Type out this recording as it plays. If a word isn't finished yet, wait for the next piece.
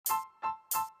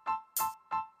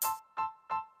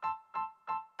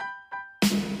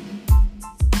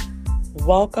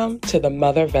Welcome to the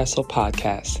Mother Vessel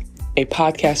Podcast, a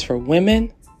podcast for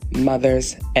women,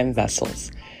 mothers, and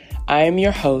vessels. I am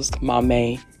your host,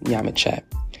 Mame Nyamachet,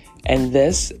 and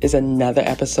this is another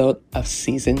episode of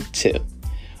Season 2.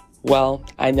 Well,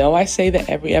 I know I say that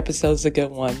every episode is a good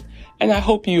one, and I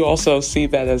hope you also see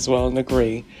that as well and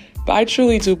agree, but I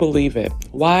truly do believe it.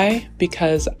 Why?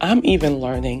 Because I'm even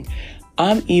learning,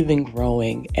 I'm even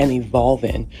growing and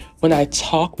evolving when I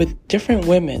talk with different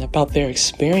women about their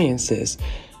experiences,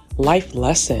 life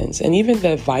lessons, and even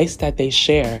the advice that they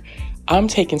share. I'm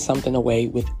taking something away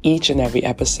with each and every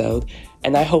episode,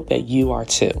 and I hope that you are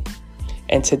too.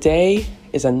 And today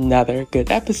is another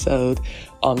good episode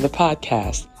on the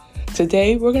podcast.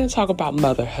 Today, we're going to talk about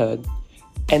motherhood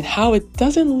and how it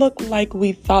doesn't look like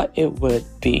we thought it would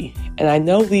be. And I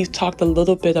know we've talked a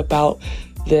little bit about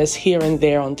this here and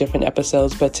there on different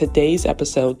episodes, but today's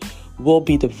episode will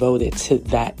be devoted to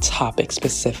that topic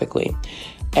specifically.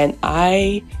 And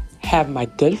I have my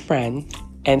good friend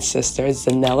and sister,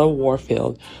 Zanella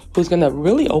Warfield, who's going to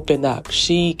really open up.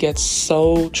 She gets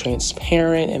so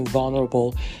transparent and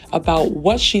vulnerable about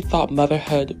what she thought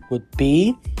motherhood would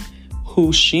be,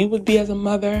 who she would be as a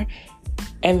mother,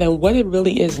 and then what it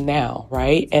really is now,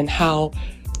 right? And how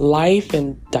life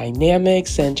and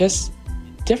dynamics and just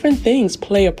different things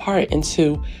play a part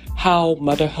into how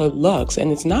motherhood looks.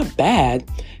 And it's not bad.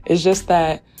 It's just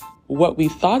that what we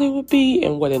thought it would be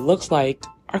and what it looks like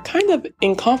are kind of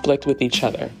in conflict with each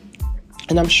other.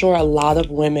 And I'm sure a lot of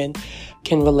women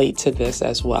can relate to this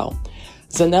as well.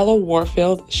 Zanella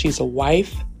Warfield, she's a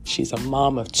wife, she's a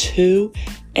mom of 2,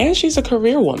 and she's a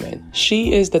career woman.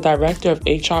 She is the director of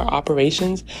HR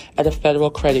operations at a federal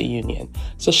credit union.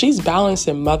 So she's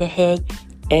balancing motherhood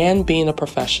and being a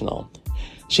professional.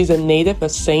 She's a native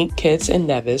of St. Kitts and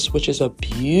Nevis, which is a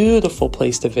beautiful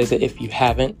place to visit. If you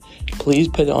haven't, please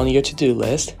put it on your to-do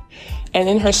list. And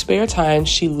in her spare time,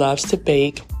 she loves to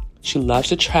bake, she loves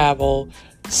to travel,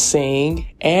 sing,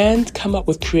 and come up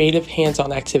with creative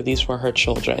hands-on activities for her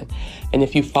children. And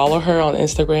if you follow her on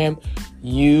Instagram,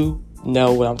 you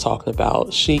know what I'm talking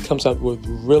about. She comes up with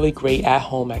really great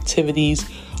at-home activities,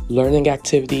 learning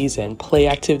activities, and play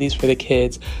activities for the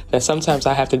kids that sometimes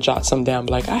I have to jot some down,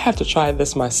 like, I have to try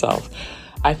this myself.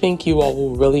 I think you all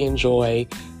will really enjoy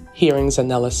hearing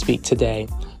Zanella speak today.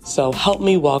 So help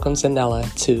me welcome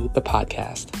Zanella to the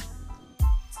podcast.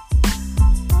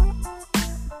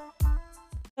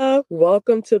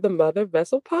 Welcome to the Mother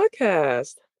Vessel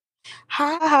Podcast.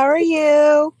 Hi, how are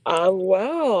you? I'm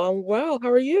well. How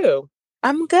are you?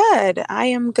 I'm good. I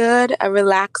am good. A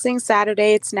relaxing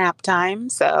Saturday. It's nap time,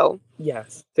 so.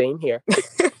 Yes, same here.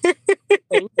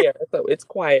 Same here. So it's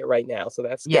quiet right now, so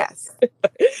that's good. Yes.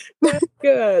 That's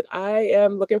good. I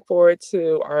am looking forward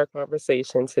to our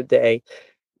conversation today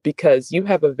because you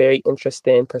have a very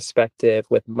interesting perspective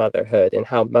with motherhood and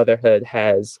how motherhood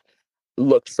has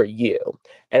looked for you.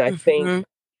 And I think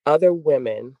other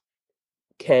women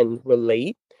can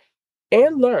relate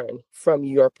and learn from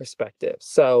your perspective.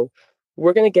 So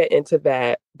we're going to get into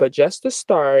that. But just to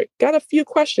start, got a few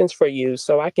questions for you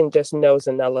so I can just know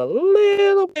Zanella a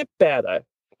little bit better.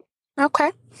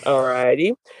 Okay. All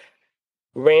righty.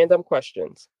 Random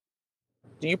questions.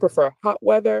 Do you prefer hot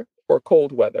weather or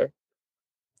cold weather?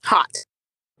 Hot.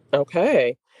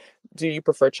 Okay. Do you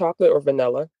prefer chocolate or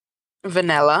vanilla?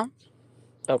 Vanilla.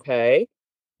 Okay.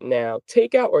 Now,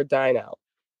 takeout or dine out?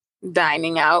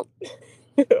 Dining out.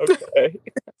 Okay.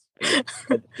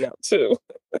 Now, too.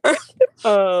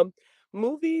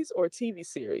 Movies or TV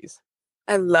series?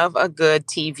 I love a good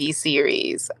TV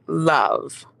series.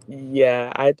 Love.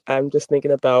 Yeah, I'm just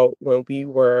thinking about when we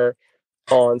were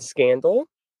on Scandal.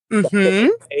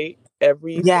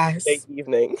 Every Yes. Sunday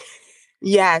evening.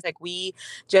 Yes. Like we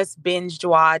just binged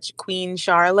watch Queen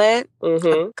Charlotte. A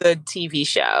good TV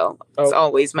show. It's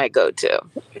always my go-to.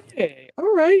 Okay.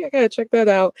 All right. I gotta check that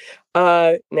out.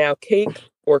 Now, cake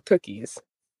or cookies?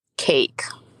 Cake.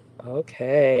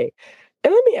 Okay.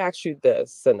 And let me ask you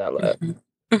this, Zanella.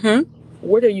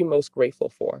 What are you most grateful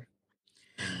for?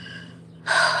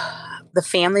 The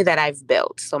family that I've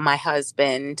built. So my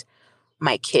husband,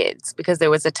 my kids, because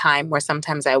there was a time where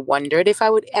sometimes I wondered if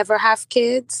I would ever have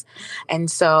kids.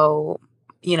 And so,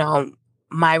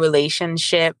 my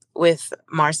relationship with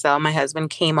Marcel, my husband,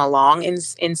 came along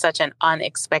in such an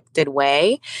unexpected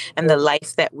way. And the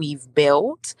life that we've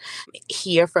built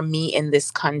here for me in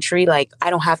this country, like I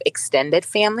don't have extended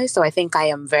family. So I think I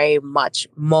am very much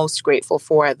most grateful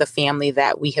for the family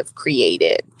that we have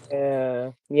created.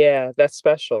 Yeah, that's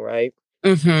special, right?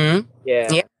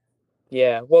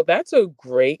 Yeah. Well, that's a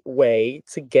great way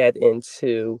to get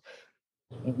into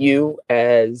you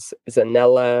as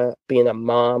Zanella, being a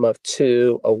mom of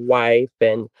 2, a wife,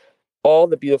 and all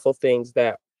the beautiful things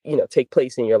that, take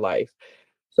place in your life.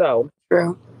 So,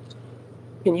 True.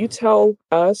 can you tell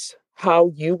us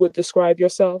how you would describe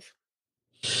yourself?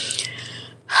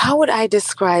 How would I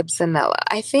describe Zanella?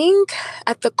 I think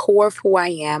at the core of who I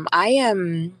am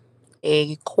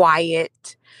a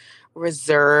quiet,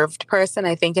 reserved person.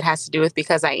 I think it has to do with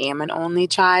because I am an only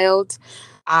child.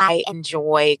 I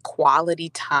enjoy quality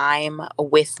time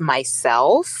with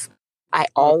myself. I Mm.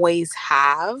 always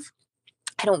have.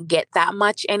 I don't get that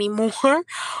much anymore,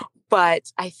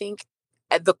 but I think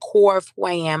at the core of who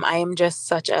I am just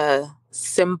such a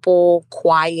simple,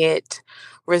 quiet,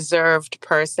 reserved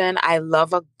person. I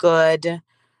love a good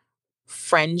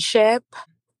friendship.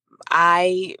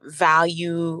 I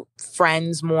value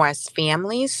friends more as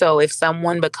family. So if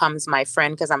someone becomes my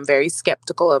friend, because I'm very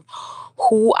skeptical of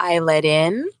who I let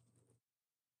in,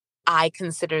 I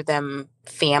consider them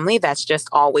family. That's just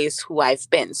always who I've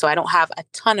been. So I don't have a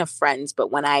ton of friends,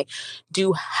 but when I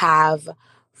do have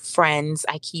friends,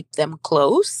 I keep them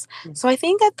close. So I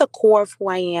think at the core of who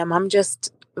I am, I'm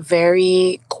just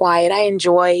very quiet. I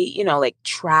enjoy, like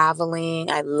traveling.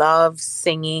 I love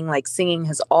singing. Like singing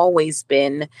has always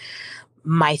been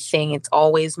my thing. It's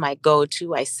always my go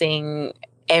to. I sing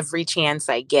every chance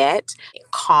I get. It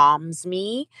calms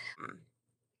me.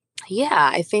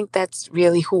 Yeah, I think that's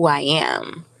really who I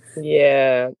am.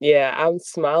 Yeah, yeah, I'm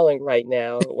smiling right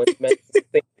now when you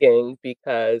mentioned singing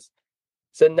because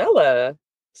Zanella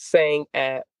sang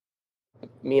at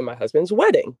me and my husband's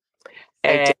wedding. I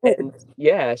And did.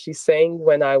 yeah, she sang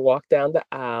when I walked down the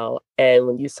aisle. And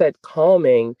when you said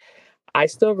calming, I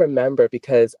still remember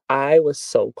because I was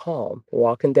so calm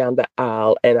walking down the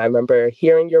aisle. And I remember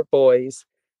hearing your voice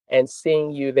and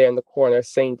seeing you there in the corner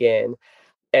singing.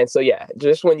 And so, yeah,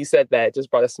 just when you said that, it just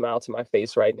brought a smile to my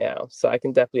face right now. So I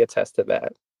can definitely attest to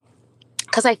that.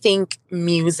 Because I think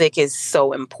music is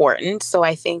so important. So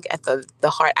I think at the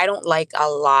heart, I don't like a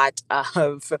lot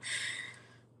of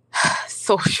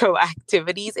social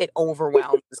activities. It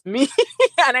overwhelms me.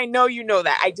 And I know you know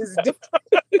that. I just do.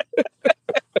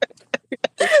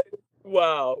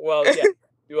 Wow. Well, yeah.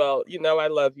 Well, I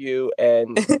love you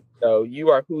and you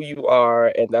are who you are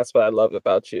and that's what I love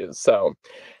about you. So,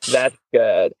 that's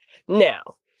good. Now,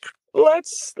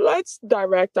 let's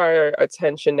direct our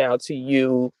attention now to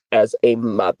you as a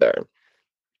mother.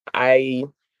 I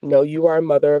know you are a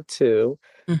mother of two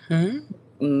Hmm.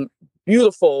 mm,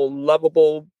 beautiful,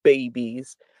 lovable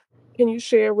babies. Can you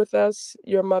share with us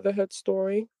your motherhood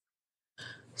story?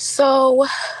 So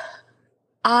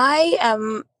I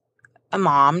am a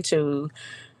mom to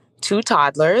two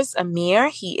toddlers. Amir,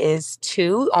 he is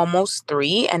 2, almost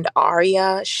 3, and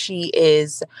Aria, she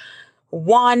is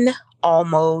 1,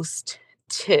 almost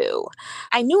 2.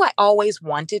 I knew I always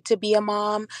wanted to be a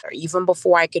mom, or even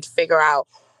before I could figure out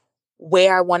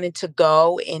where I wanted to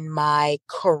go in my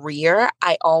career.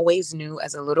 I always knew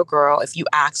as a little girl, if you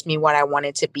asked me what I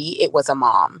wanted to be, it was a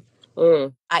mom.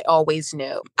 Mm, I always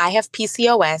knew. I have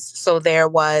PCOS, so there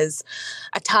was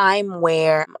a time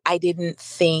where I didn't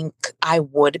think I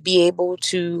would be able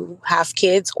to have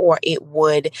kids or it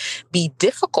would be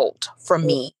difficult for mm,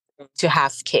 me to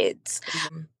have kids.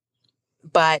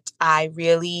 But I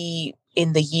really,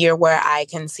 in the year where I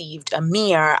conceived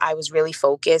Amir, I was really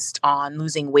focused on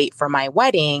losing weight for my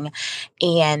wedding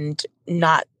and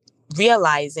not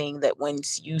realizing that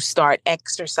once you start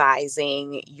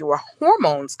exercising, your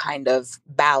hormones kind of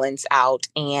balance out.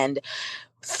 And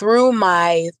through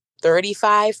my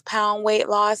 35-pound weight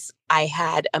loss, I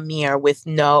had Amir with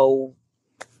no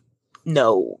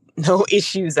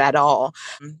issues at all.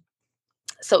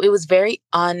 So it was very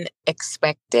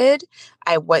unexpected.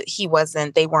 I what he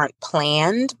wasn't they weren't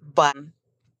planned, but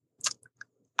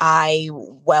I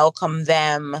welcome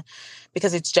them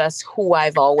because it's just who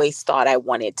I've always thought I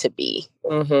wanted to be.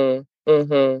 mhm. Mhm.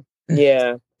 Mhm.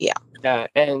 Yeah. Yeah. Yeah.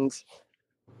 And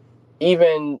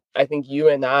even I think you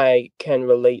and I can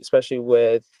relate, especially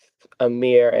with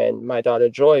Amir and my daughter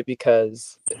Joy,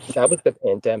 because that was the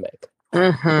pandemic.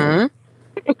 Mhm.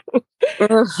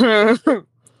 Mhm.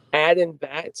 Adding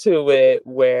that to it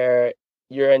where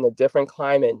you're in a different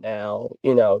climate now,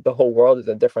 the whole world is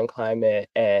a different climate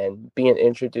and being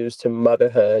introduced to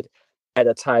motherhood at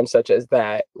a time such as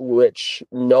that, which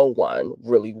no one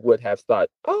really would have thought,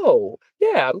 oh,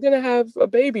 yeah, I'm going to have a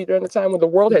baby during the time when the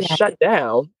world has Yeah. shut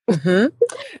down Mhm.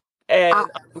 and I'm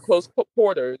in close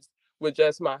quarters with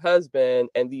just my husband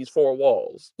and these four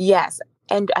walls. Yes.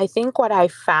 And I think what I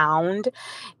found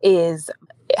is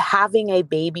having a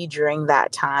baby during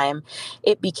that time,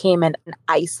 it became an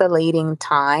isolating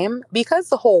time because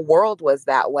the whole world was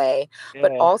that way,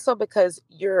 but Yeah. also because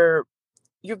you're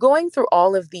you're going through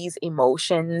all of these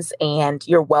emotions and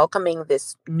you're welcoming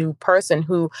this new person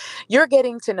who you're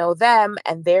getting to know them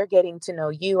and they're getting to know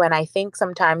you. And I think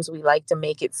sometimes we like to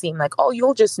make it seem like, oh,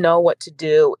 you'll just know what to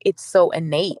do. It's so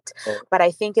innate. Oh, But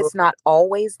I think it's not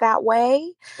always that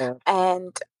way. yeah.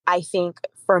 And I think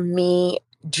for me,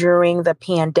 during the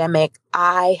pandemic,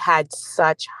 I had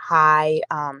such high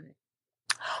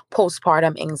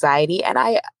postpartum anxiety. And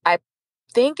I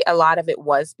think a lot of it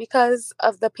was because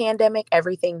of the pandemic,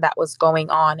 everything that was going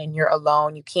on, and you're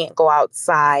alone, you can't go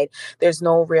outside, there's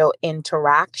no real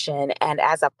interaction. And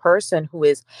as a person who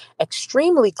is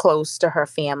extremely close to her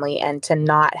family, and to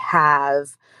not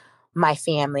have my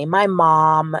family, my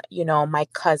mom, my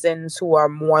cousins who are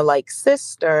more like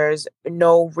sisters,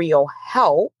 no real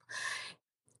help,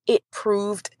 it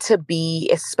proved to be,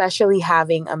 especially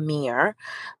having Amir,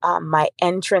 my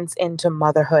entrance into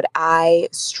motherhood, I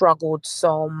struggled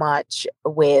so much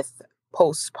with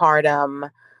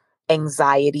postpartum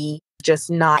anxiety,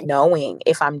 just not knowing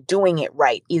if I'm doing it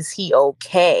right. Is he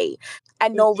okay?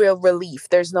 And no real relief.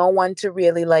 There's no one to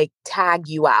really like tag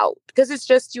you out because it's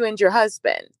just you and your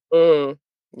husband. Mm,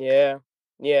 yeah.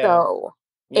 Yeah. So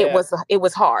Yeah. it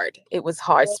was hard. It was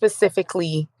hard,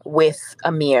 specifically with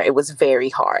Amir. It was very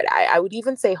hard. I would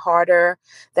even say harder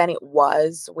than it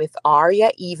was with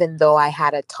Arya, even though I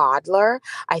had a toddler.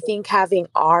 I think having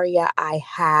Arya, I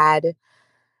had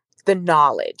the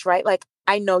knowledge, right? Like,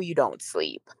 I know you don't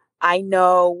sleep. I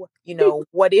know,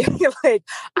 what it like,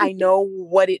 I know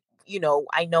what it,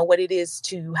 I know what it is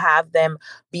to have them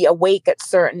be awake at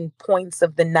certain points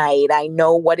of the night. I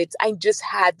just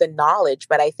had the knowledge,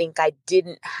 but I think I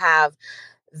didn't have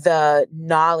the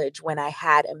knowledge when I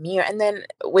had Amir. And then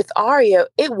with Arya,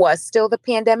 it was still the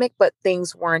pandemic, but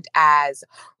things weren't as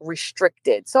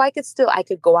restricted. So I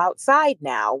could go outside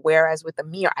now, whereas with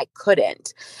Amir, I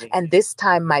couldn't. And this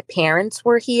time my parents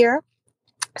were here.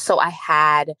 So I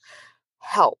had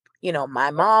help.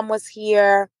 My mom was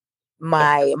here.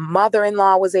 My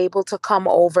mother-in-law was able to come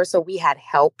over. So we had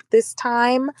help this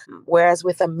time. Whereas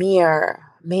with Amir,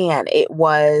 man,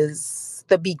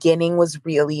 the beginning was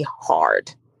really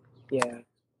hard. Yeah.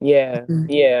 Yeah. Mhm.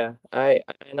 Yeah.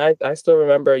 I still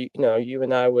remember, you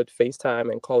and I would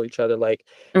FaceTime and call each other like,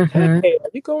 "Hey, Mhm. are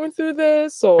you going through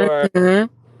this?" Or, Mhm.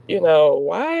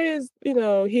 "Why is,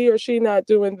 he or she not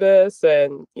doing this?"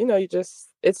 And,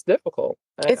 it's difficult.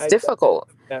 It's difficult.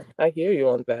 Yeah, I hear you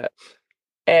on that.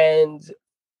 And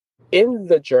in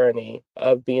the journey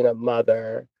of being a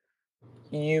mother,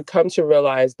 you come to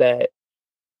realize that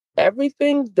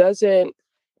everything doesn't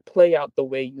play out the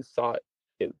way you thought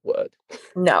it would.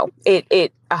 No,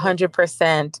 it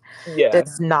 100% Yeah.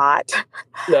 does not.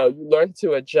 No, you learn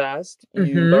to adjust,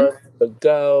 you Mhm. learn to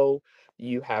go,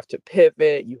 you have to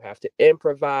pivot, you have to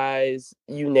improvise,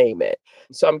 you name it.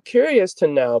 So I'm curious to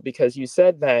know because you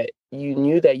said that you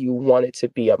knew that you wanted to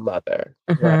be a mother,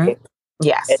 Mhm. right? And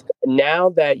Yes. now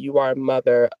that you are a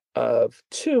mother of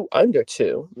two, under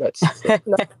two, let's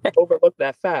not overlook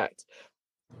that fact.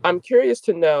 I'm curious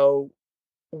to know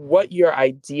what your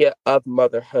idea of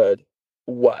motherhood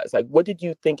was. Like, what did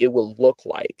you think it would look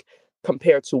like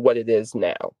compared to what it is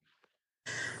now?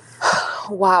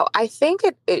 Wow, I think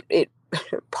it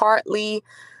partly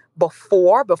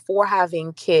before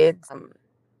having kids,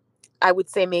 I would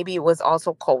say maybe it was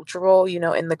also cultural.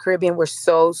 In the Caribbean, we're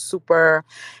so super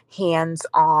hands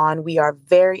on. We are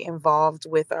very involved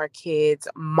with our kids.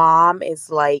 Mom is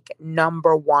like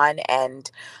number one. And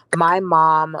my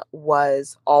mom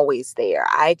was always there.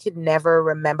 I could never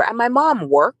remember. And my mom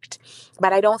worked,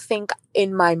 but I don't think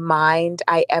in my mind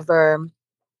I ever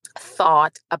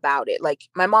thought about it. Like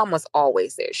my mom was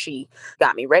always there. She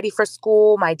got me ready for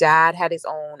school. My dad had his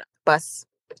own bus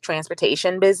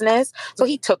transportation business. So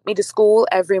he took me to school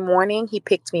every morning. He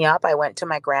picked me up. I went to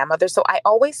my grandmother. So I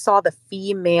always saw the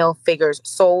female figures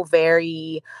so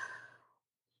very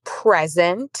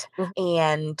present Mhm.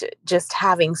 and just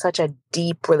having such a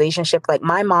deep relationship. Like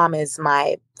my mom is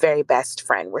my very best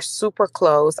friend. We're super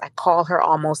close. I call her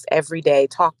almost every day,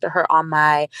 talk to her on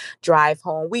my drive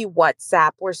home. We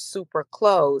WhatsApp, we're super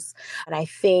close. And I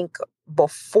think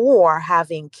before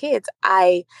having kids,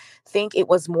 I think it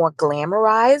was more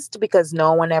glamorized because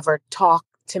no one ever talked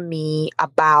to me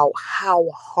about how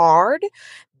hard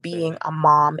being a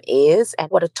mom is and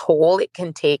what a toll it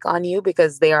can take on you,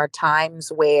 because there are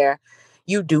times where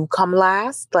you do come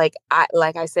last. Like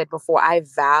I said before, I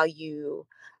value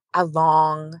a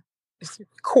long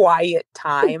quiet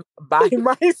time by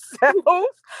myself,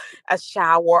 a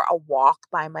shower, a walk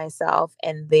by myself,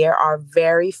 and there are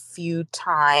very few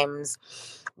times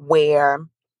where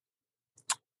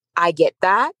I get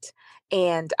that.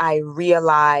 and I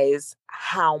realize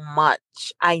how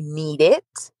much I need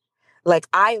it. Like,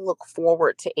 I look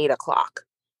forward to 8 o'clock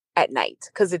at night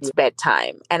because it's Yeah.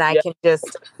 bedtime and I Yeah. can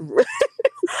just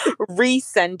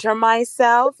recenter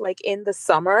myself. Like in the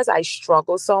summers, I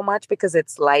struggle so much because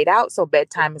it's light out. So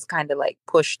bedtime is kind of like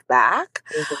pushed back.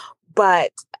 Mhm.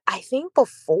 But I think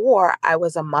before I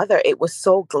was a mother, it was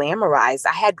so glamorized.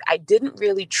 I didn't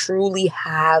really truly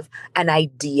have an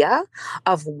idea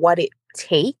of what it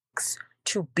takes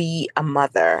to be a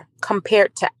mother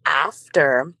compared to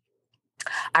after.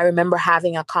 I remember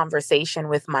having a conversation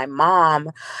with my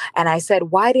mom and I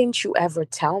said, "Why didn't you ever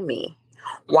tell me?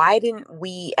 Why didn't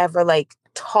we ever like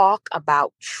talk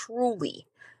about truly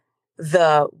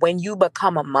the when you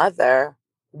become a mother,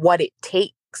 what it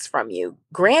takes from you?"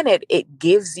 Granted, it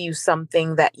gives you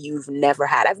something that you've never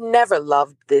had. I've never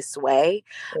loved this way.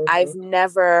 Mhm. I've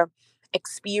never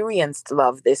experienced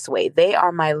love this way. They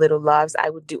are my little loves. I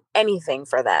would do anything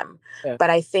for them. Yeah. But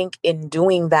I think in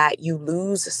doing that, you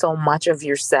lose so much of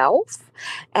yourself.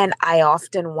 And I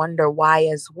often wonder why,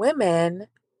 as women,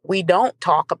 we don't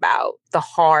talk about the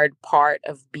hard part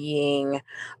of being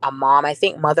a mom. I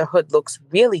think motherhood looks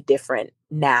really different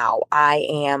now. I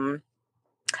am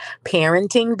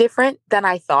parenting different than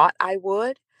I thought I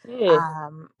would. Mm.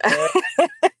 Um, Yeah.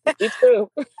 Me too.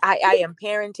 I am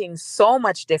parenting so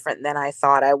much different than I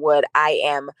thought I would. I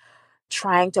am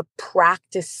trying to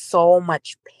practice so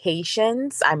much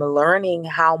patience. I'm learning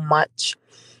how much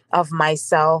of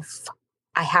myself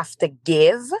I have to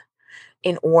give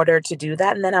in order to do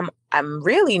that. And then I'm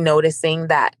really noticing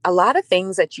that a lot of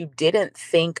things that you didn't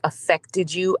think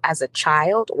affected you as a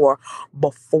child or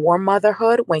before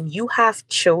motherhood, when you have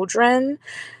children,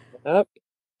 Yep.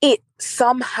 it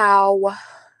somehow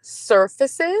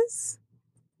surfaces.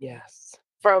 Yes.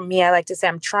 For me, I like to say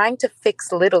I'm trying to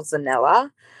fix little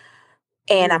Zanella,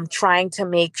 and Mm. I'm trying to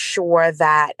make sure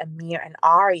that Amir and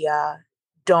Arya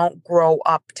don't grow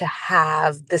up to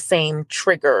have the same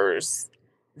triggers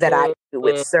that I do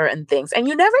with Mm. certain things. And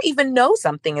you never even know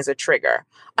something is a trigger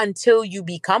until you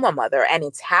become a mother and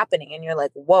it's happening. And you're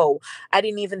like, whoa, I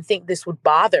didn't even think this would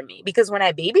bother me. Because when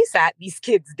I babysat, these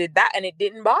kids did that and it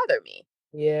didn't bother me.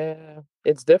 Yeah.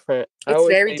 It's different. I It's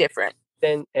always very say different.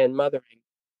 and mothering.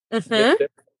 Very Hmm.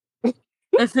 different.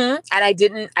 And I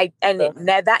didn't, So,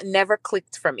 that never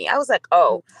clicked for me. I was like,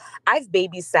 oh, I've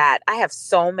babysat. I have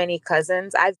so many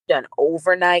cousins. I've done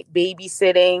overnight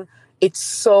babysitting. It's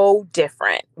so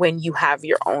different when you have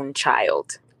your own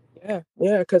child. yeah.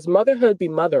 Yeah. Because motherhood be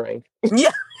mothering.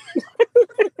 Yeah.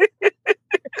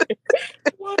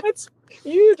 What?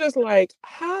 You just like,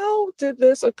 how did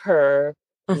this occur?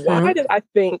 Why Hmm. did I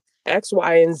think X,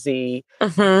 Y, and Z?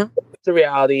 Hmm. The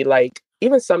reality, like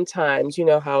even sometimes, you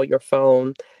know how your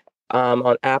phone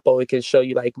on Apple it can show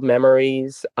you like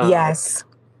memories. Yes.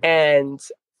 And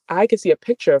I can see a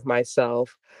picture of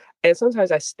myself, and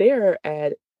sometimes I stare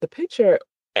at the picture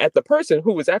at the person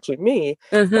who was actually me.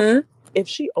 Hmm. If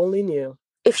she only knew.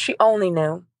 If she only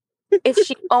knew. If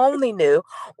she only knew.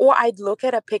 Or I'd look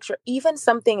at a picture, even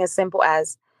something as simple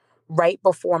as right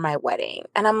before my wedding.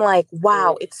 And I'm like, Mm,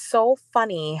 wow, it's so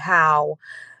funny how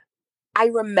I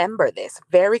remember this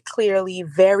very clearly,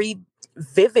 very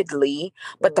vividly,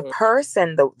 but the mm.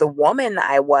 person, the woman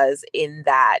I was in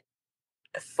that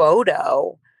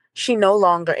photo, she no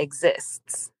longer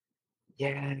exists.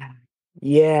 Yeah.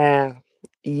 Yeah.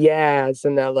 Yeah,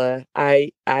 Zanella.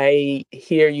 I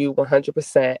hear you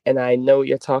 100% and I know what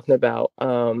you're talking about.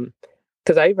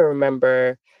 Because I even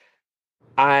remember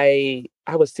I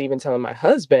was even telling my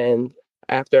husband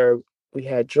after we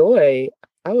had Joy,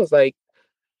 I was like,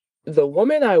 the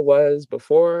woman I was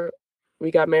before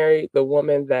we got married, the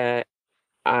woman that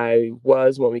I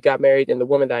was when we got married, and the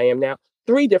woman that I am now,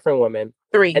 three different women.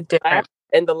 Three And different.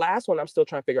 the last one, I'm still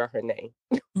trying to figure out her name.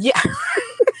 Yeah,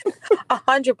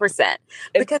 100%.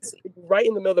 And Because right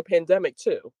in the middle of the pandemic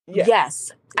too. Yeah.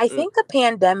 yes, I Mm, think the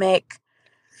pandemic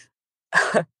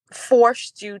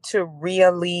forced you to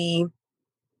really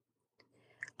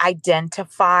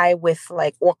identify with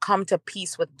like or come to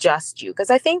peace with just you, because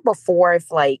I think before,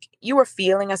 if like you were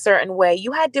feeling a certain way,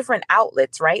 you had different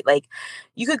outlets, right? Like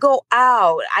you could go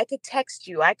out, I could text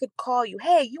you, I could call you,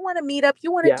 hey, you want to meet up,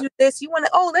 you want to yeah. do this, you want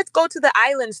to, oh, let's go to the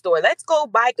island store, let's go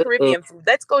buy Mm, Caribbean food,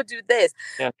 let's go do this.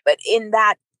 yeah. But in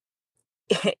that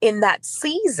in that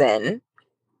season,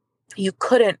 you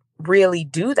couldn't really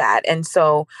do that. And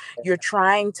so you're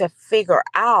trying to figure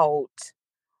out,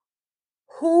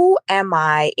 who am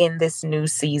I in this new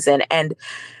season? And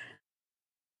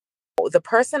the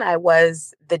person I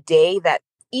was the day that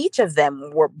each of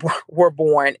them were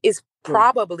born is Mm,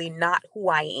 probably not who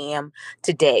I am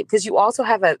today, because you also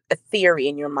have a theory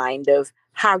in your mind of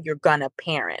how you're gonna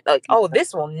parent. Like, oh,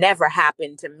 this will never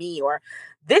happen to me, or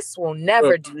this will Mm.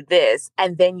 never do this.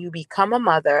 And then you become a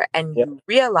mother and Yep. you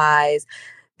realize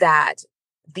that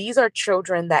these are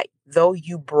children that, though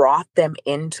you brought them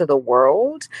into the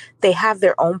world, they have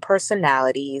their own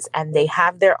personalities and they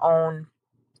have their own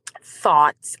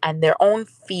thoughts and their own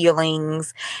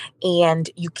feelings, and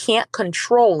you can't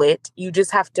control it. You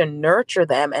just have to nurture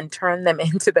them and turn them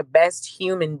into the best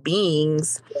human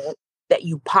beings Yep. that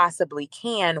you possibly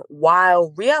can,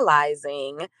 while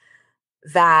realizing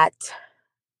that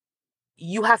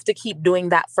you have to keep doing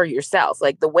that for yourself.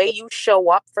 Like, the way you show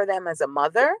up for them as a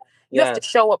mother, you have Yeah. to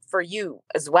show up for you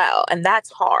as well. And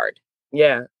that's hard.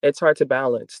 Yeah. It's hard to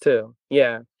balance too.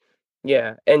 Yeah.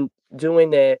 Yeah. And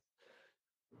doing it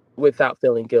without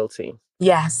feeling guilty.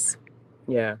 Yes.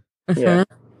 Yeah. Yeah.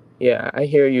 Hmm. Yeah. I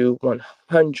hear you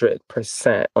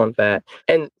 100% on that.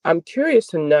 And I'm curious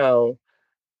to know,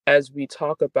 as we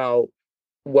talk about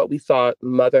what we thought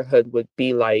motherhood would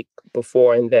be like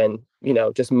before, and then,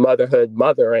 just motherhood,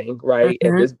 mothering, right?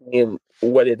 And Hmm. this being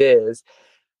what it is,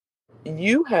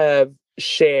 you have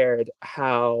shared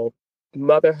how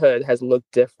motherhood has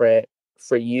looked different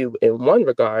for you in one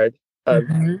regard of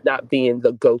Hmm. not being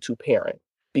the go-to parent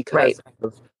Right. because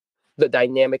of the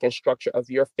dynamic and structure of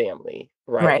your family,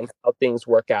 right? Right. And how things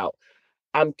work out.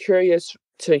 I'm curious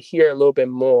to hear a little bit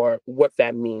more what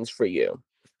that means for you.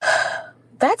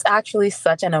 That's actually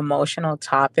such an emotional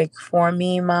topic for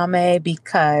me, Mame,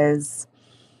 because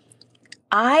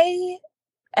I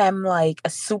am like a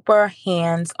super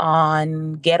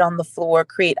hands-on, get on the floor,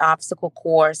 create obstacle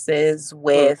courses Mm,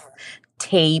 with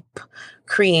tape,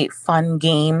 create fun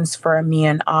games for Amir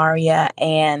and Arya,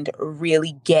 and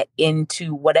really get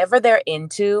into whatever they're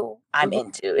into, I'm mhm,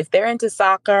 into. If they're into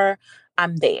soccer,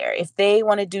 I'm there. If they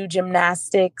want to do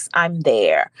gymnastics, I'm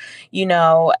there,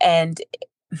 and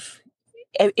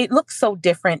it looks so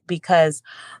different because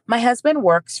my husband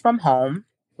works from home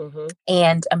mhm,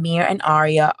 and Amir and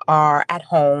Arya are at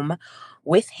home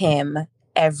with him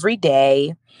every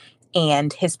day,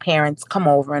 and his parents come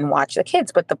over and watch the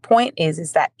kids. But the point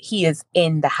is that he is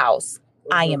in the house.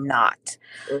 I mhm, am not.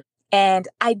 mm, And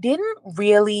I didn't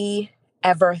really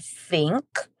ever think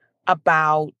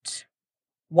about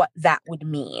what that would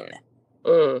mean.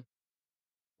 mm,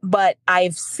 But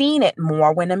I've seen it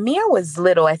more when Amir was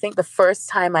little. I think the first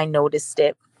time I noticed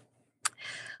it,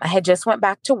 I had just went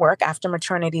back to work after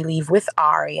maternity leave with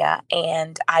Aria,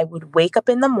 and I would wake up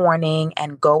in the morning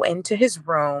and go into his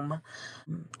room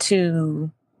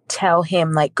to tell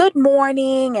him like good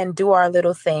morning and do our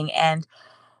little thing. And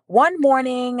one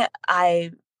morning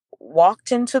I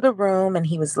walked into the room and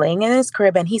he was laying in his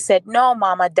crib and he said, "No,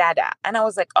 mama, dada." And I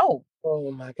was like, "Oh,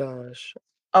 oh my gosh.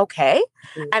 okay."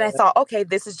 And I Yeah. thought, okay,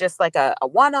 this is just like a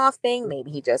one-off thing. Maybe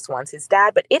he just wants his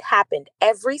dad. But it happened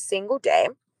every single day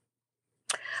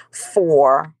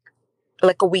for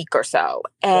like a week or so. Oh,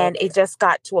 And it just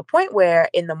got to a point where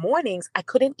in the mornings, I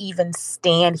couldn't even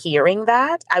stand hearing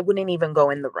that. I wouldn't even go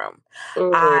in the room.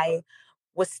 mm, I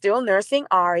was still nursing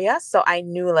Aria. So I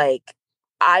knew like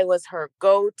I was her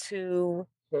go to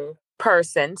mhm,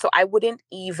 person. So I wouldn't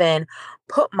even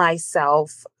put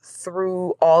myself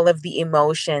through all of the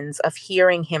emotions of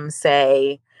hearing him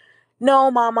say,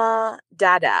 "No, mama,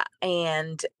 dada."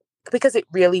 And because it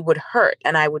really would hurt.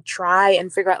 And I would try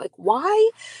and figure out, like,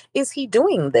 why is he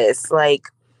doing this? Like,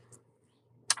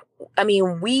 I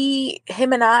mean,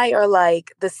 him and I are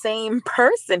like the same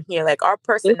person here. Like, our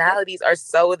personalities are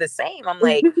so the same. I'm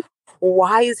like, mhm,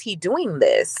 why is he doing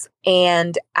this?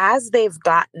 And as they've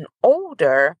gotten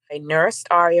older, I nursed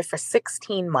Arya for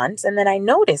 16 months and then I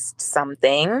noticed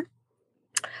something.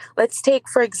 Let's take,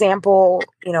 for example,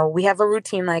 we have a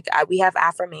routine like we have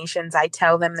affirmations. I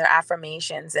tell them their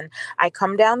affirmations and I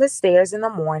come down the stairs in the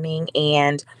morning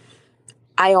and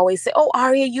I always say, "Oh,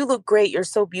 Aria, you look great. You're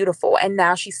so beautiful." And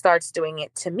now she starts doing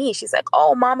it to me. She's like,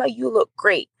 "Oh, mama, you look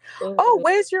great. Oh, mhm,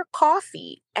 where's your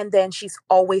coffee?" And then she's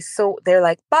always they're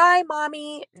like, "Bye,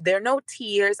 mommy." There are no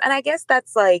tears. And I guess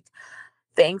that's like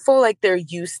thankful. Like they're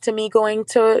used to me going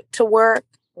to work.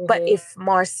 But mhm, if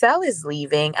Marcel is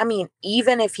leaving, I mean,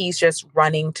 even if he's just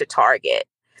running to Target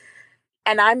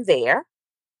and I'm there,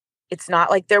 it's not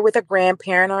like they're with a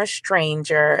grandparent or a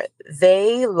stranger.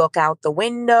 They look out the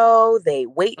window, they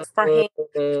wait for him.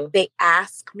 mhm, They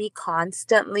ask me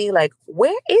constantly, like,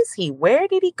 where is he? Where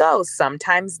did he go?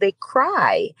 Sometimes they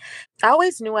cry. I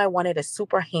always knew I wanted a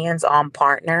super hands on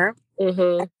partner.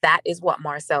 mhm. That is what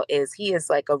Marcel is. He is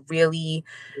like a really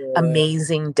Yeah.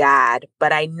 amazing dad.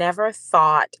 But I never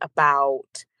thought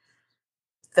about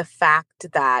the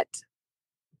fact that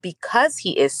because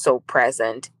he is so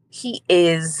present, he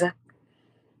is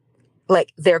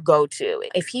like their go-to.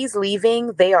 If he's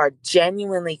leaving, they are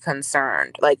genuinely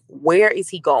concerned. Like, where is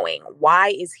he going?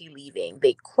 Why is he leaving?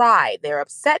 They cry. They're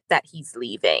upset that he's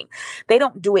leaving. They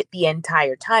don't do it the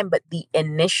entire time, but the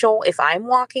initial, if I'm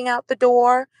walking out the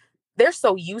door, they're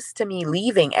so used to me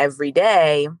leaving every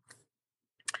day,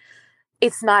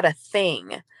 it's not a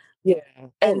thing. Yeah.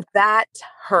 And that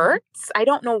hurts. I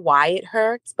don't know why it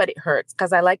hurts, but it hurts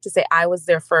because I like to say I was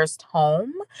their first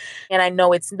home. And I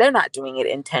know they're not doing it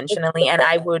intentionally. And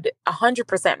I would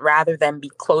 100% rather them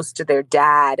be close to their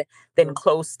dad than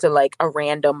close to like a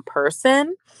random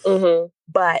person. Mm-hmm.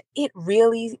 But it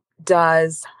really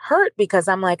does hurt because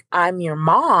I'm like, I'm your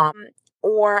mom.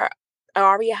 Or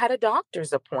Aria had a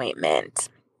doctor's appointment.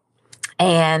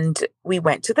 And we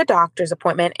went to the doctor's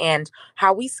appointment, and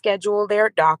how we schedule their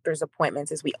doctor's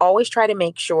appointments is we always try to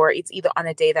make sure it's either on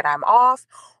a day that I'm off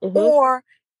or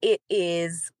it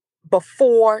is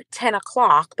before 10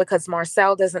 o'clock because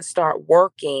Marcel doesn't start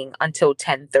working until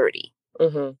 10:30.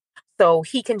 So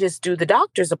he can just do the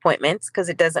doctor's appointments because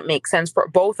it doesn't make sense for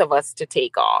both of us to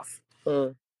take off.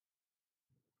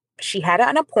 She had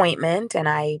an appointment and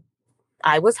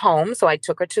I was home, so I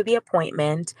took her to the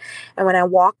appointment. And when I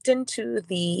walked into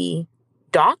the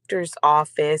doctor's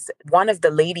office, one of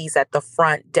the ladies at the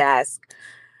front desk,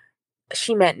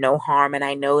 she meant no harm, and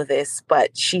I know this,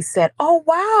 but she said, "Oh,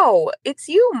 wow, it's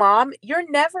you, Mom. You're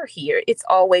never here. It's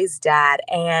always Dad."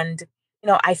 And,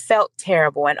 I felt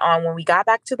terrible. And when we got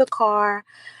back to the car,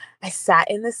 I sat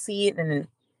in the seat and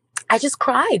I just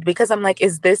cried because I'm like,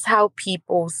 is this how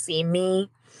people see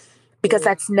me? Because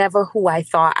that's never who I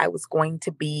thought I was going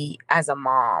to be as a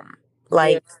mom.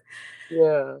 Like,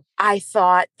 I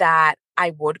thought that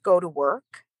I would go to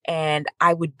work and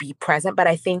I would be present. But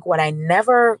I think what I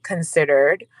never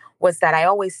considered was that I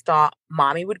always thought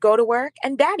mommy would go to work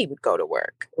and daddy would go to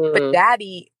work. But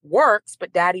daddy works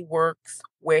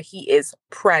where he is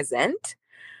present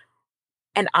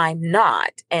and I'm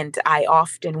not. And I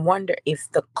often wonder if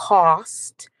the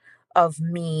cost of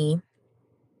me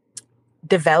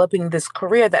developing this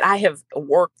career that I have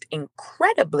worked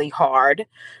incredibly hard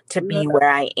to be where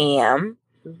I am,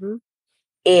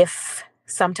 if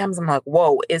sometimes I'm like,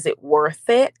 whoa, is it worth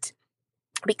it?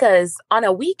 Because on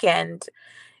a weekend,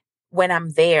 when I'm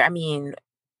there, I mean,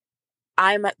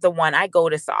 I'm the one, I go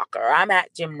to soccer, I'm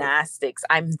at gymnastics,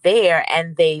 I'm there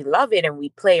and they love it and we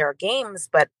play our games.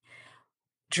 But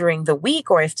during the week,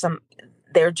 or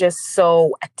they're just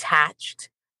so attached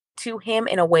to him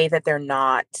in a way that they're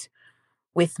not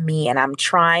with me, and I'm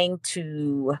trying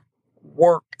to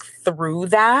work through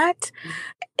that.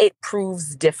 It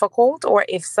proves difficult. Or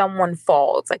if someone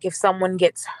falls, like if someone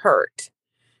gets hurt,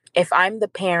 if I'm the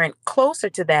parent closer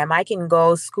to them, I can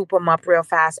go scoop them up real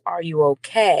fast. Are you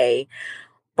okay?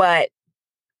 But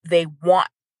they want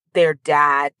their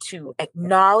dad to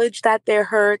acknowledge that they're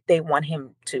hurt. They want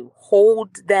him to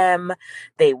hold them.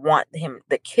 They want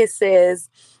the kisses.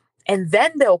 And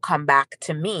then they'll come back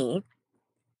to me.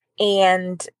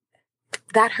 And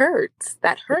that hurts.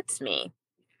 That hurts me.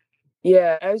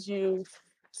 Yeah, as you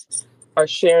are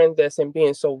sharing this and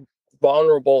being so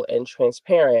vulnerable and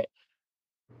transparent,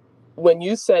 when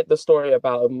you said the story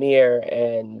about Amir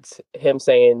and him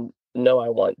saying, "No, I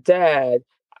want dad,"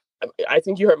 I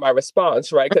think you heard my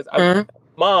response, right? Because I'm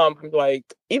mom, I'm like,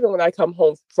 even when I come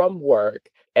home from work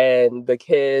and the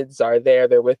kids are there,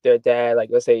 they're with their dad, like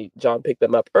let's say John picked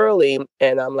them up early,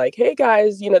 and I'm like, "Hey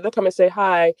guys," they'll come and say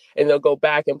hi and they'll go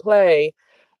back and play.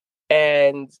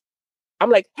 And I'm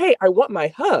like, "Hey, I want my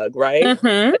hug," right?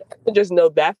 I just know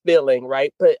that feeling,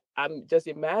 right? But I'm just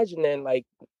imagining like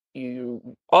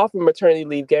you off of maternity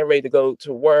leave, getting ready to go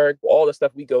to work, all the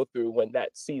stuff we go through when that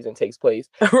season takes place.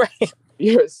 Right.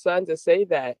 Your son to say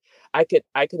that, I could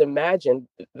imagine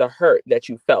the hurt that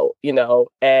you felt,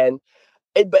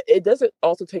 but it doesn't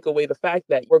also take away the fact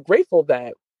that we're grateful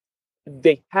that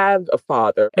they have a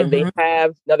father and they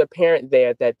have another parent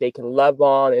there that they can love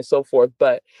on and so forth.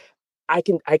 But I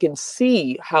can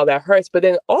see how that hurts, but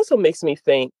then it also makes me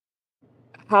think,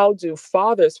 how do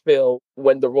fathers feel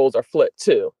when the roles are flipped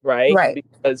too, right? Right.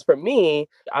 Because for me,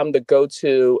 I'm the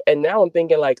go-to, and now I'm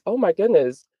thinking like, oh my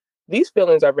goodness, these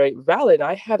feelings are very valid.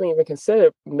 I haven't even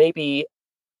considered maybe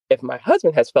if my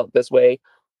husband has felt this way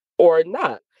or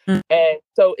not. And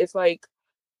so it's like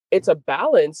it's a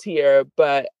balance here,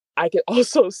 but I can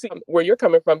also see where you're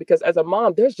coming from because as a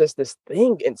mom, there's just this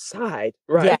thing inside,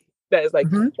 right? Yeah. That is like,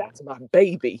 that's my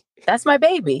baby. That's my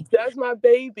baby. That's my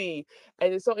baby.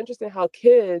 And it's so interesting how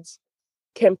kids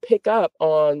can pick up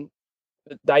on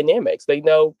the dynamics. They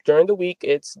know during the week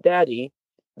it's daddy,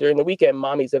 during the weekend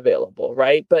mommy's available,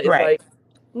 right? But it's Right. like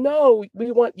no,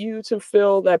 we want you to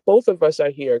feel that both of us are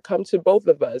here. Come to both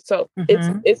of us. So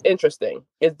Hmm. it's interesting.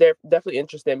 It's definitely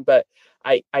interesting, but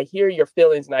I hear your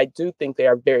feelings and I do think they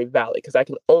are very valid because I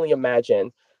can only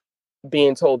imagine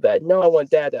being told that, no, I want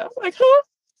dada. I'm like, huh?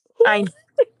 Who? I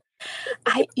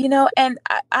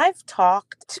I've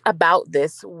talked about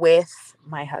this with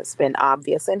my husband,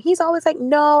 obviously, and he's always like,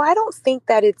 no, I don't think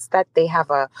that it's that they have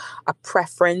a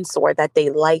preference or that they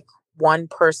like one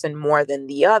person more than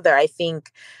the other. I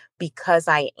think because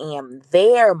I am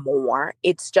there more,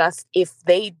 it's just if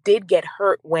they did get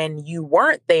hurt when you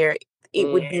weren't there, it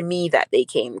would Mm, be me that they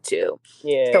came to.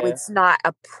 So yeah. it's not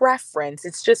a preference,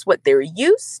 it's just what they're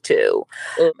used to.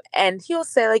 Mm, And he'll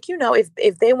say, like,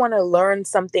 if they want to learn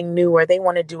something new or they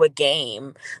want to do a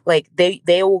game, like they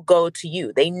will go to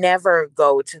you. They never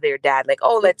go to their dad like,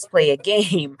 oh, let's play a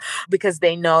game, because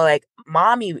they know, like,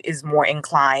 mommy is more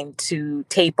inclined to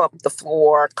tape up the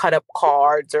floor, cut up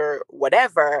cards or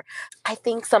whatever. I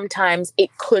think sometimes it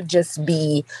could just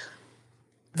be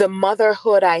the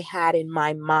motherhood I had in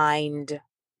my mind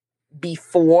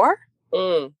before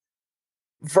mm,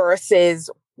 versus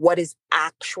what is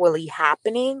actually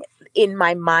happening. In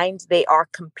my mind, they are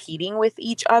competing with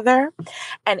each other.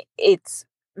 And it's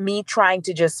me trying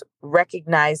to just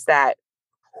recognize that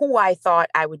who I thought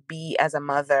I would be as a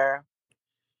mother,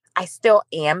 I still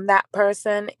am that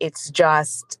person. It's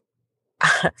just,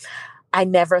 I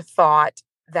never thought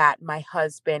that my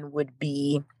husband would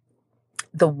be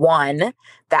the one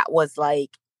that was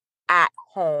like at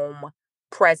home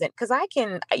present, because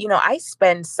I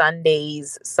spend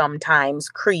Sundays sometimes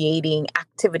creating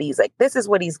activities, like this is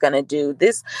what he's going to do,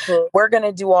 this mm, we're going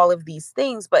to do all of these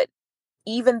things. But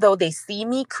even though they see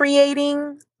me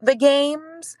creating the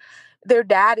games, their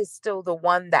dad is still the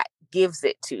one that gives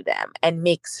it to them and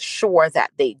makes sure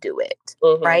that they do it.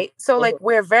 mm-hmm, Right. So, like, mm-hmm,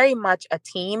 we're very much a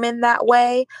team in that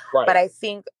way. But right. I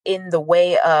think in the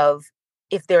way of,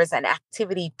 if there's an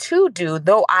activity to do,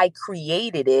 though I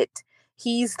created it,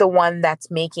 he's the one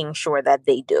that's making sure that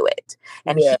they do it.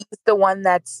 And Yeah. he's the one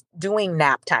that's doing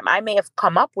nap time. I may have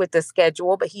come up with the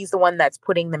schedule, but he's the one that's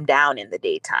putting them down in the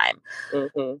daytime.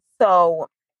 Mm-hmm. So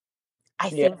I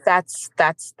Yeah. think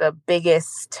that's the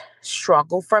biggest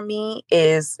struggle for me,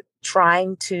 is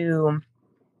trying to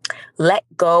let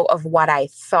go of what I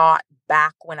thought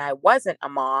back when I wasn't a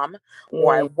mom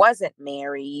or I Mm, wasn't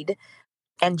married,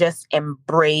 and just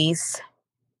embrace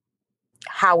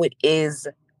how it is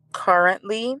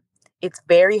currently. It's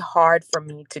very hard for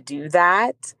me to do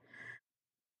that,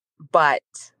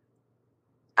 but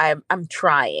I'm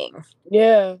trying.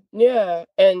 yeah. Yeah.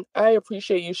 And I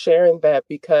appreciate you sharing that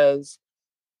because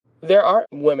there are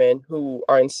women who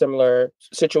are in similar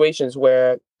situations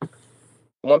where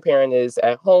one parent is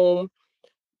at home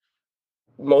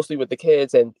mostly with the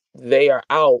kids and they are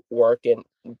out working.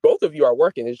 Both of you are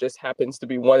working. It just happens to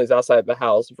be one is outside the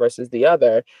house versus the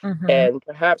other, Hmm. and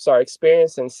perhaps are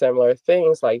experiencing similar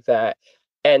things like that.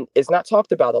 And it's not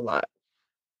talked about a lot.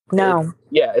 It, No.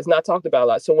 yeah, it's not talked about a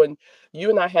lot. So when you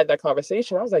and I had that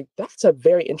conversation, I was like, that's a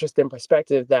very interesting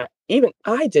perspective that even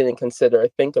I didn't consider or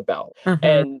think about. Hmm.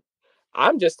 And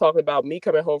I'm just talking about me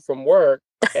coming home from work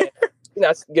and you're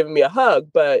not giving me a hug,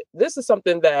 but this is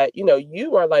something that,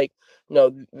 you are like,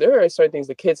 no, there are certain things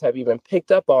the kids have even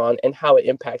picked up on and how it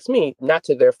impacts me, not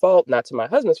to their fault, not to my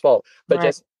husband's fault, but Right.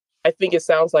 just, I think it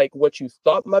sounds like what you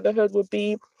thought motherhood would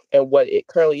be and what it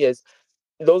currently is,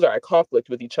 those are a conflict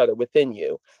with each other within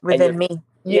you. And you're, Within me.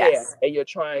 yeah, Yes. and you're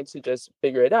trying to just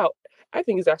figure it out. I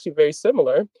think it's actually very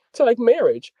similar to like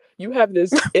marriage. You have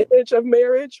this image of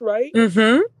marriage, right?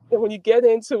 Hmm. And when you get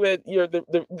into it, you're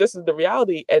this is the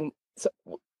reality, and so,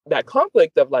 that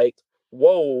conflict of like,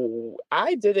 whoa,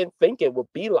 I didn't think it would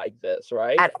be like this,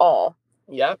 right? At all.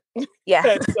 Yep. Yeah.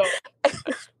 And so, It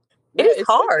yeah, is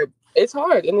hard. it's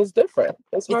hard and it's different.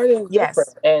 It's It's hard and it's different.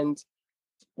 yes. And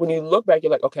when you look back,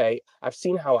 you're like, okay, I've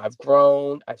seen how I've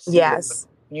grown. I've seen the Yes.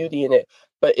 beauty in it,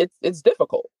 but it's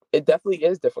difficult. It definitely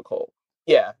is difficult.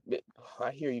 Yeah,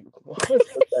 I hear you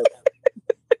 100%.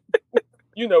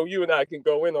 You and I can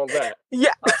go in on that.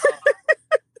 Yeah.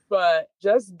 But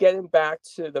just getting back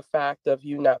to the fact of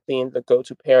you not being the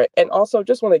go-to parent, and also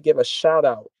just want to give a shout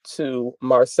out to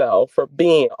Marcel for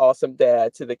being an awesome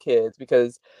dad to the kids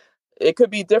because it could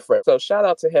be different. So shout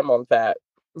out to him on that,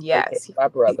 aka Yes. my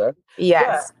brother. But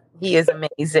Yes. He is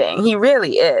amazing. He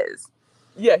really is.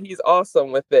 yeah, he's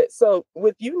awesome with it. So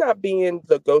with you not being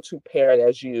the go-to parent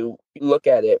as you look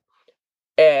at it,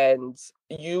 and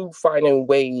you finding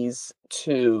ways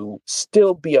to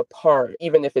still be a part,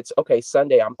 even if it's okay,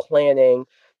 Sunday, I'm planning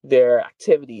their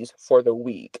activities for the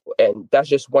week. And that's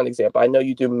just one example. I know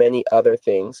you do many other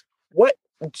things. What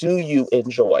do you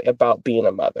enjoy about being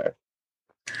a mother?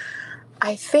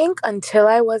 I think until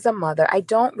I was a mother, I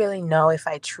don't really know if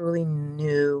I truly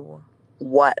knew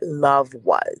what love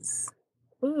was.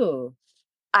 Mm.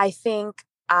 I think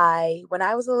when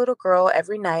I was a little girl,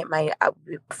 every night,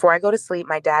 before I go to sleep,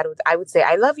 I would say,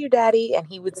 "I love you, Daddy," and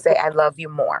he would say, "I love you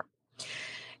more."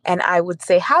 And I would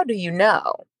say, "How do you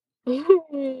know?"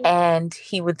 And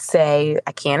he would say,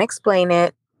 "I can't explain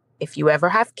it. If you ever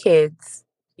have kids,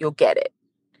 you'll get it."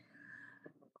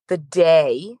 The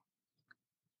day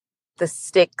the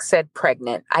stick said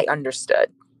pregnant, I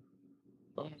understood.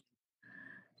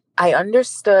 I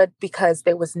understood because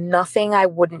there was nothing I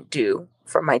wouldn't do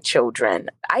for my children.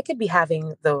 I could be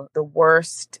having the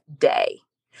worst day.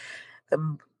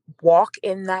 Walk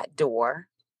in that door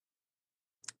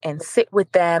and sit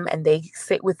with them, and they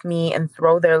sit with me and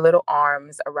throw their little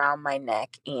arms around my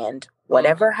neck, and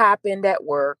whatever happened at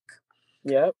work,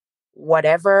 Yep.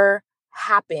 whatever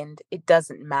happened, it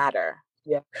doesn't matter.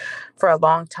 Yeah. For a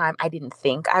long time, I didn't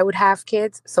think I would have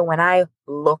kids. So when I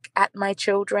look at my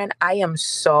children, I am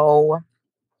so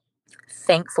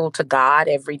thankful to God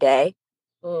every day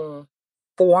Mm.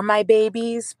 for my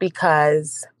babies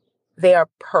because they are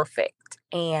perfect.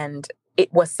 And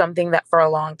it was something that for a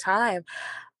long time,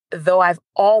 though I've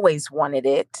always wanted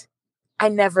it,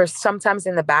 sometimes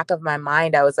in the back of my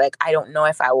mind, I was like, I don't know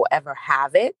if I will ever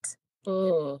have it.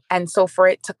 Mm. And so for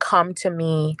it to come to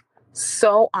me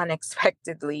so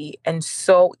unexpectedly and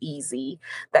so easy,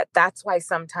 that's why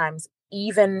sometimes,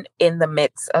 even in the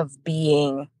midst of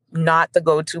being not the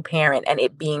go-to parent and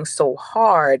it being so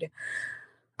hard,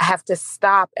 I have to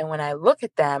stop. And when I look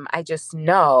at them, I just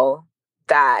know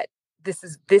that this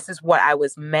is what I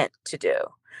was meant to do.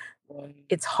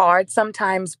 It's hard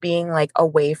sometimes being like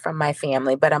away from my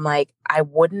family, but I'm like, I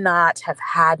would not have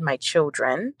had my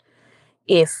children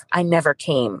if I never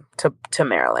came to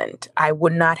Maryland. I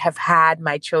would not have had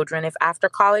my children if after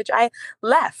college I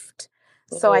left.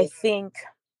 So I think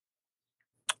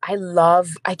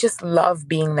I just love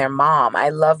being their mom. I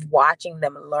love watching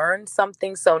them learn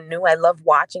something so new. I love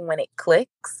watching when it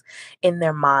clicks in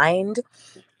their mind.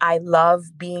 I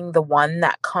love being the one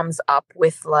that comes up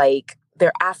with like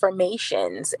their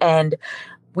affirmations, and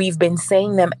we've been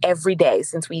saying them every day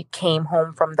since we came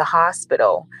home from the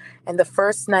hospital. And the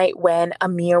first night when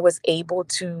Amir was able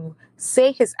to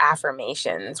say his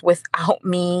affirmations without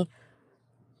me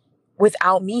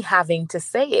having to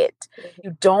say it,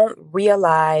 you don't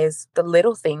realize the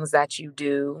little things that you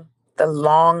do, the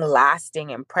long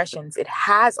lasting impressions it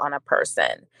has on a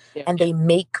person. Yeah. And they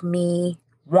make me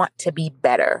want to be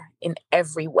better in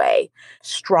every way,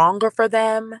 stronger for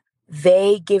them.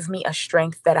 They give me a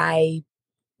strength that I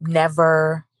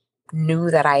never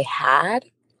knew that I had.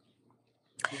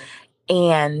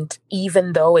 And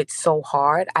even though it's so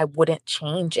hard, I wouldn't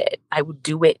change it. I would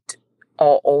do it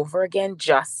all over again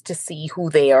just to see who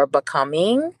they are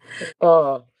becoming.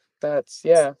 Oh, that's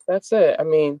it. I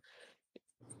mean,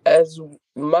 as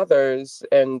mothers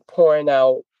and pouring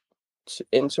out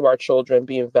into our children,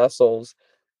 being vessels,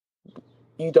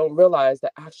 you don't realize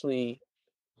that actually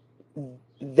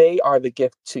they are the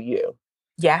gift to you.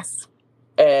 Yes.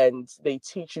 And they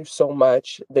teach you so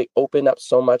much. They open up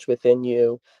so much within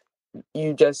you.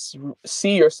 You just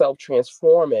see yourself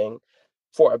transforming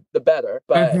for the better.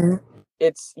 But Hmm.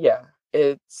 it's, yeah,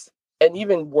 it's, and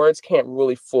even words can't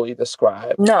really fully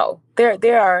describe. No,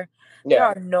 there Yeah.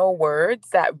 are no words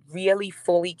that really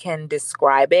fully can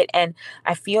describe it. And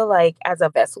I feel like as a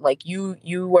vessel, like you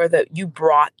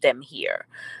brought them here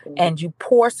Mhm. and you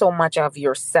pour so much of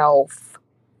yourself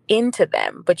into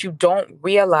them, but you don't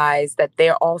realize that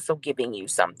they're also giving you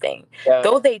something. Yeah.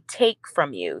 Though they take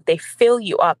from you, they fill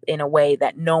you up in a way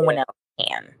that no Yeah. one else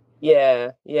can.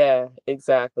 Yeah, yeah,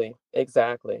 exactly,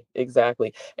 exactly,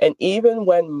 exactly. And even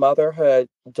when motherhood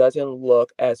doesn't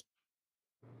look as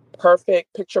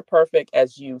perfect, picture perfect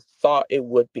as you thought it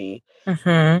would be,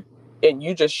 Hmm. and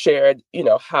you just shared,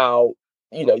 how,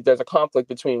 there's a conflict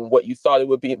between what you thought it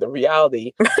would be and the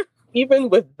reality, even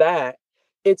with that,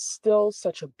 it's still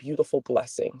such a beautiful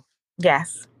blessing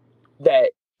Yes,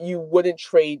 that you wouldn't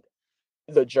trade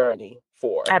the journey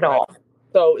for, at right? all.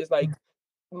 So it's like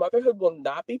motherhood will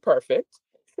not be perfect.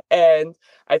 And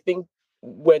I think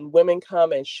when women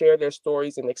come and share their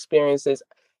stories and experiences,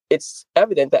 it's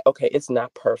evident that, okay, it's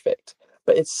not perfect,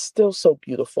 but it's still so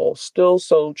beautiful, still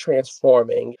so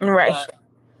transforming. Right. But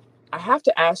I have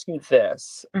to ask you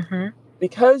this, Hmm.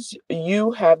 because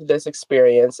you have this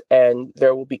experience and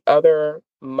there will be other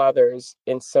mothers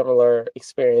in similar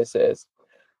experiences.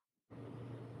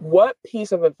 What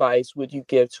piece of advice would you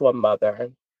give to a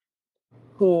mother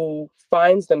who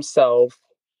finds themselves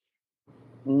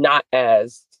not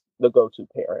as the go-to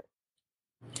parent?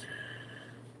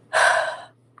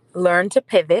 Learn to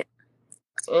pivot.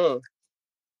 Mm.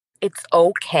 It's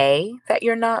okay that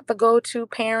you're not the go-to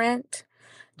parent.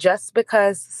 Just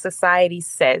because society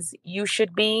says you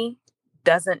should be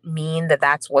doesn't mean that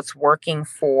that's what's working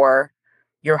for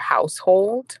your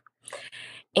household.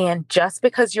 And just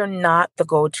because you're not the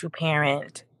go to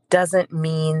parent doesn't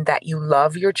mean that you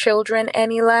love your children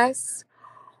any less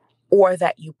or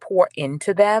that you pour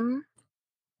into them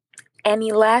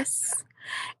any less.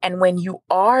 And when you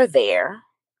are there,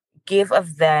 give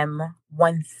of them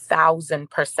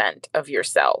 1000% of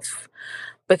yourself.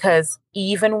 Because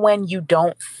even when you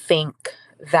don't think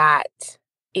that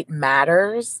it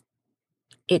matters,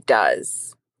 it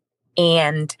does.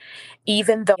 And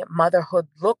even though motherhood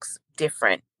looks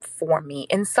different for me,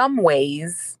 in some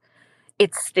ways,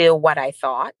 it's still what I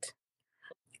thought.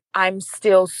 I'm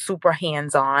still super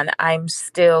hands on. I'm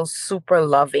still super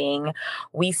loving.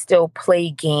 We still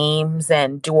play games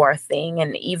and do our thing.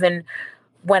 And even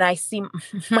when I see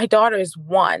my daughter is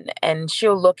 1 and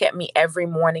she'll look at me every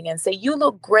morning and say, "You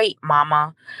look great,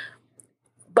 mama."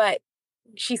 But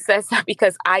she says that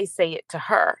because I say it to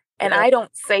her. And Mhm. I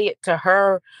don't say it to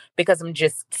her because I'm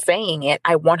just saying it.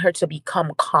 I want her to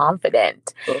become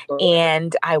confident Mhm.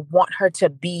 and I want her to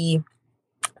be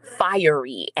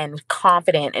fiery and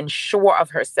confident and sure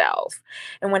of herself.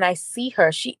 And when I see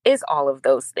her, she is all of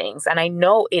those things. And I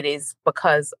know it is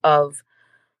because of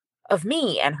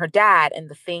me and her dad and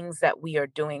the things that we are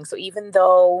doing. So even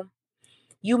though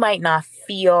you might not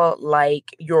feel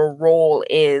like your role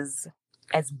is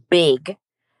as big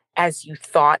as you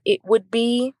thought it would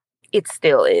be, it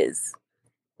still is.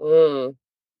 Mm.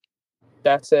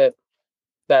 That's it.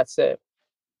 That's it.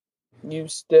 You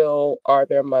still are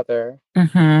their mother.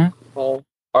 Mhm. People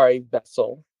are a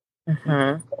vessel. You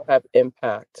Mhm. still have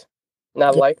impact.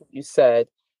 Now, Yeah. like you said,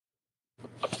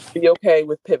 be okay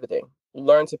with pivoting.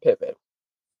 Learn to pivot.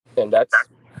 And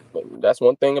that's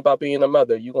one thing about being a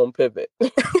mother. You're gonna pivot.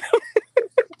 You're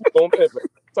gonna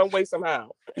pivot. Some way,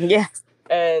 somehow. Yes.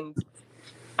 And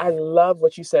I love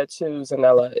what you said too,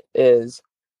 Zanella, is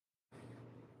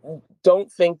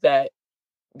don't think that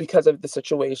because of the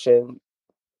situation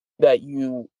that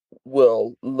you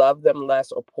will love them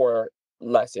less or pour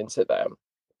less into them.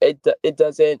 It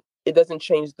doesn't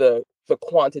change the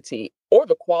quantity or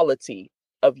the quality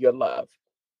of your love.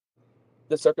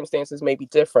 The circumstances may be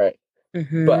different,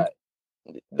 Mhm. but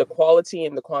the quality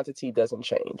and the quantity doesn't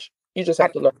change. You just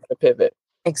have I- to learn how to pivot.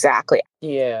 Exactly.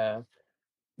 Yeah.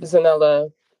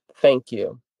 Zanella, thank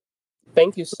you.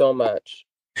 Thank you so much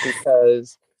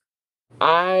because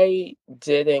I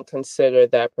didn't consider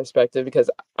that perspective because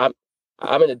I'm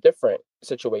I'm in a different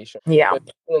situation. Yeah. But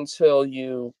until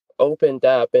you opened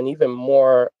up and even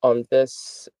more on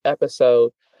this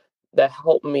episode that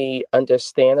helped me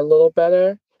understand a little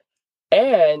better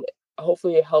and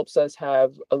hopefully it helps us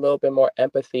have a little bit more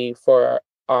empathy for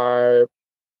our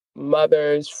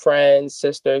mothers, friends,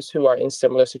 sisters who are in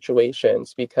similar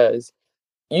situations because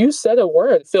you said a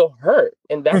word, feel hurt,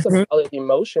 and that's a Mhm. valid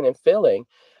emotion and feeling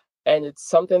and it's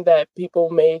something that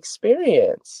people may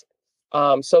experience.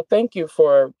 So thank you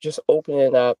for just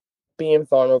opening up, being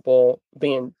vulnerable,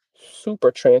 being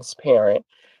super transparent,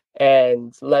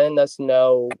 and letting us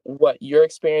know what you're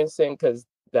experiencing because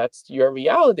that's your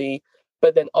reality,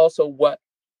 but then also what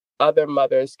other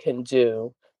mothers can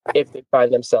do if they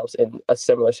find themselves in a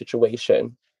similar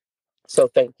situation. So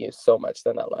thank you so much,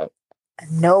 Danella.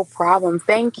 No problem.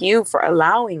 Thank you for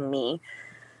allowing me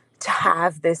to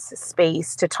have this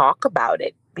space to talk about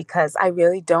it because I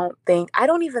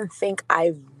don't even think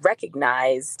I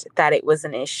recognized that it was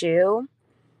an issue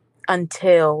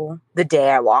until the day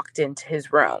I walked into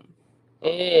his room.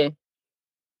 Mm,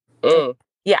 mm,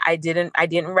 Yeah, I didn't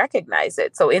recognize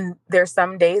it. So in there's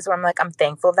some days where I'm like I'm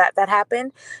thankful that that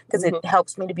happened because it mhm,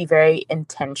 helps me to be very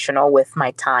intentional with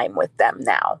my time with them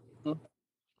now. mm,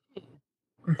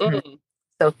 Mhm. mm.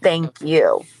 So thank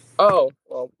you. Oh,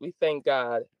 well, we thank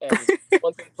God. And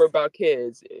one thing for about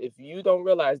kids, if you don't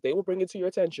realize, they will bring it to your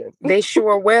attention. They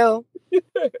sure will.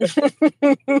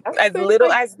 As They little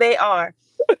like, as they are.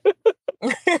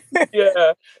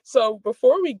 yeah. So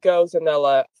before we go,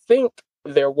 Zanella, I think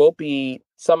there will be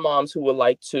some moms who would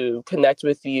like to connect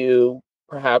with you,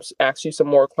 perhaps ask you some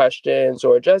more questions,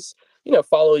 or just,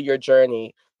 follow your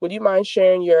journey. Would you mind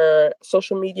sharing your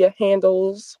social media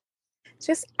handles?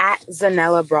 Just at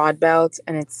Zanella Broadbelt,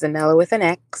 and it's Zanella with an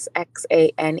X,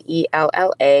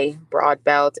 Xanella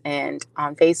Broadbelt, and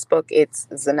on Facebook it's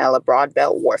Zanella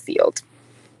Broadbelt Warfield.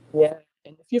 Yeah.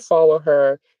 And if you follow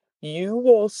her, you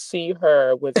will see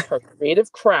her with her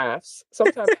creative crafts.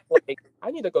 Sometimes I'm like,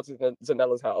 I need to go to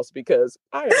Zanella's house because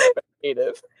I am not that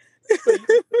creative. So you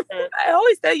I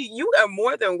always tell you, you are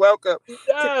more than welcome to come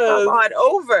Yes. on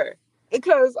over.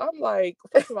 Because I'm like,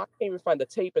 first of all, I can't even find the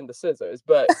tape and the scissors,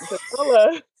 but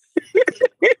Priscilla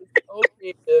is so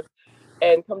creative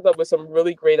and comes up with some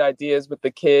really great ideas with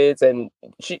the kids, and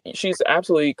she's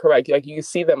absolutely correct. Like, you can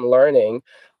see them learning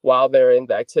while they're in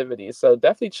the activities. So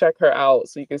definitely check her out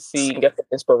so you can see and get the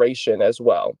inspiration as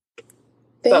well.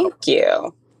 So Thank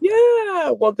you.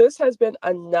 yeah, well, this has been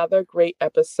another great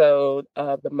episode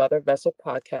of the Mother Vessel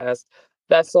podcast.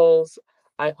 Vessels,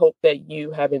 I hope that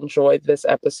you have enjoyed this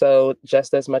episode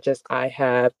just as much as I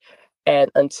have.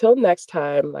 And until next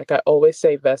time, like I always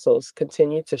say, Vessels,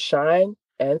 continue to shine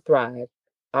and thrive.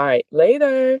 All right,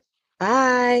 later.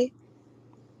 Bye.